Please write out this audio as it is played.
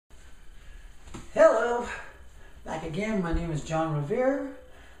Hello, back again. My name is John Revere.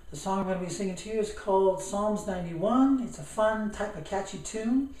 The song I'm going to be singing to you is called Psalms 91. It's a fun type of catchy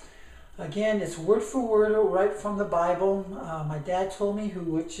tune. Again, it's word for word right from the Bible. My dad told me,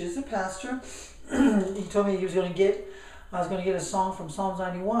 which is a pastor, he told me I was going to get a song from Psalms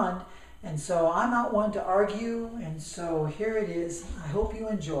 91, and so I'm not one to argue, and so here it is. I hope you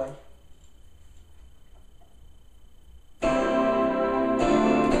enjoy.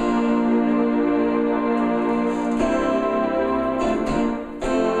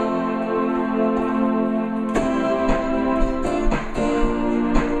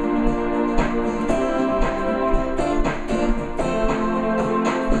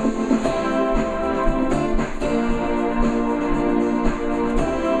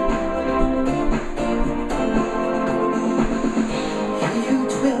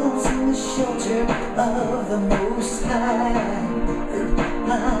 Of the Most High,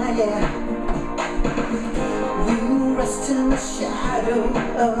 yeah. We rest in the shadow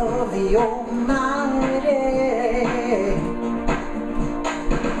of the Almighty,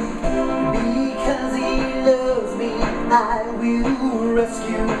 because He loves me. I will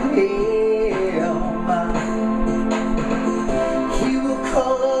rescue Him. He will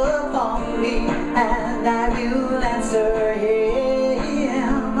call upon me, and I will answer Him.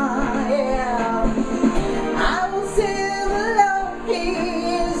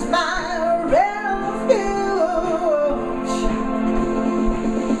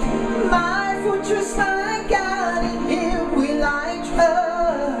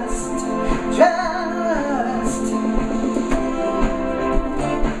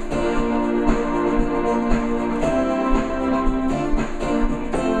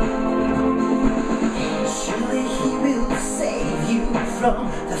 From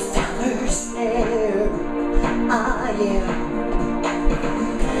the fowler's snare,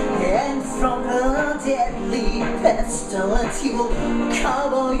 and from the deadly pestilence He will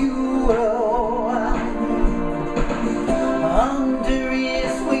cover you. Under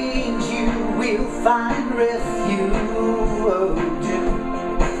His wings you will find refuge.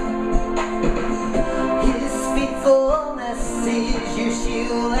 His faithfulness is your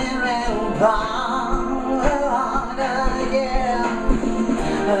shield and rampart.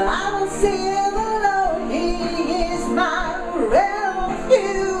 I will say the Lord, He is my refuge,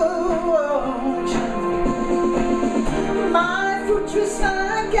 my fortress,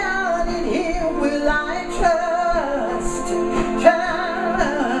 my God, in Him will I trust.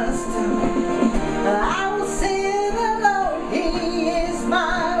 I will say the Lord, He is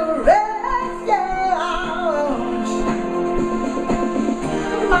my refuge,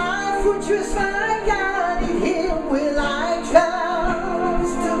 my fortress, my God, in Him will I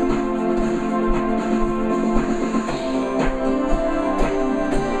trust.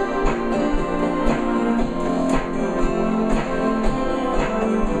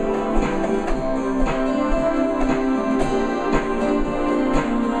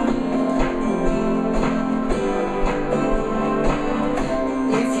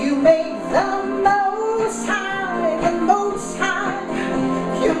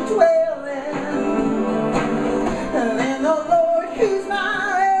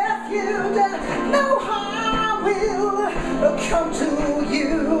 Come to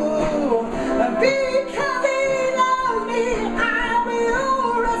you, because He loves me. I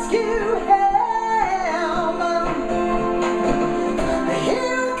will rescue Him.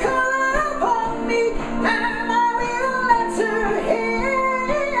 He'll call upon me, and I will answer Him.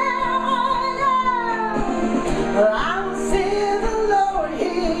 I will say the Lord,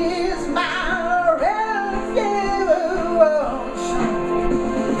 He is my refuge,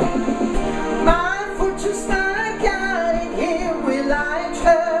 my fortress, my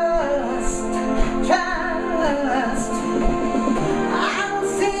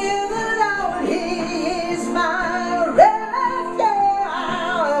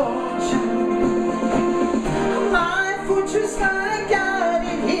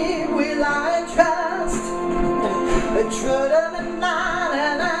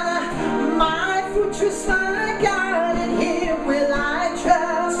my fortress, my God, in Him will I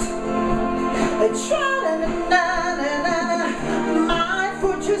trust.